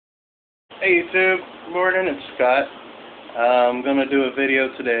Hey YouTube, morning, it's Scott. I'm going to do a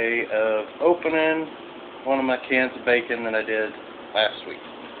video today of opening one of my cans of bacon that I did last week.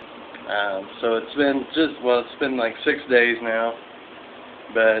 So it's been like 6 days now,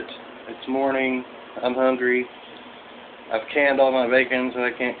 but it's morning, I'm hungry. I've canned all my bacon so I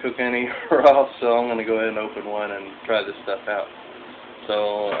can't cook any raw, so I'm going to go ahead and open one and try this stuff out.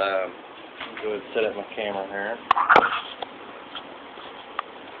 So, go ahead and set up my camera here.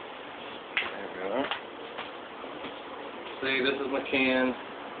 See, this is my can.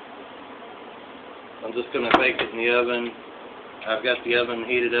 I'm just going to bake it in the oven. I've got the oven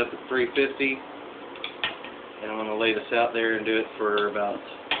heated up at 350, and I'm going to lay this out there and do it for about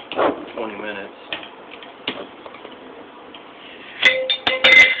 20 minutes.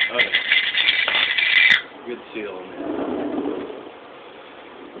 Okay. Good seal in there.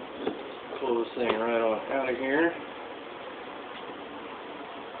 Pull this thing right on out of here.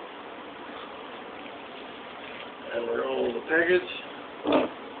 And roll the package.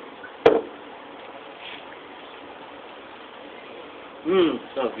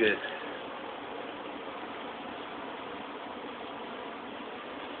 Smells good.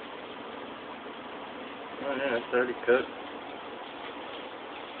 Oh yeah, it's already cooked.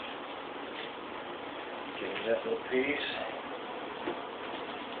 Okay, that little piece.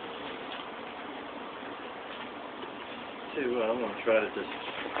 See what, I'm going to try to just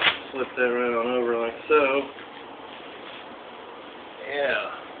flip that right on over like so. Yeah.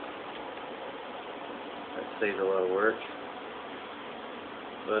 That saves a lot of work.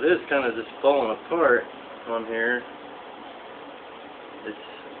 But it is kind of just falling apart on here. It's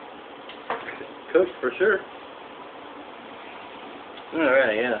cooked for sure.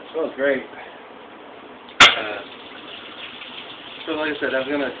 Alright, yeah, it smells great. So like I said, I'm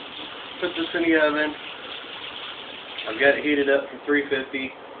going to put this in the oven. I've got it heated up for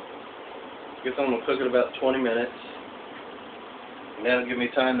 350. Guess I'm going to cook it about 20 minutes. And that'll give me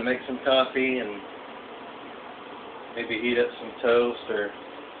time to make some coffee and maybe heat up some toast or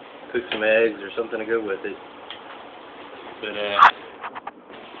cook some eggs or something to go with it. But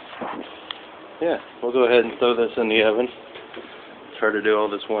yeah, we'll go ahead and throw this in the oven. Try to do all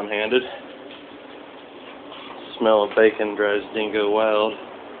this one-handed. Smell of bacon drives Dingo wild.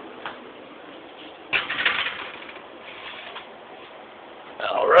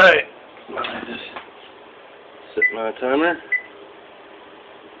 Alright, I just set my timer.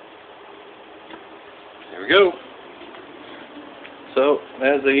 There we go. So,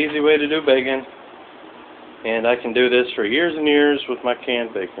 that's the easy way to do bacon. And I can do this for years and years with my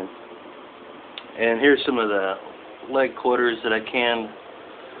canned bacon. And here's some of the leg quarters that I canned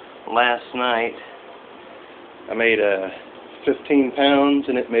last night. I made 15 pounds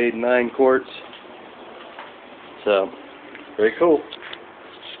and it made 9 quarts. So, very cool.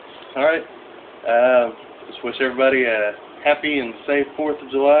 Alright. Just wish everybody a happy and safe 4th of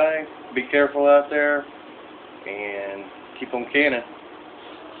July. Be careful out there. And keep on canning.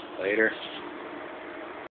 Later.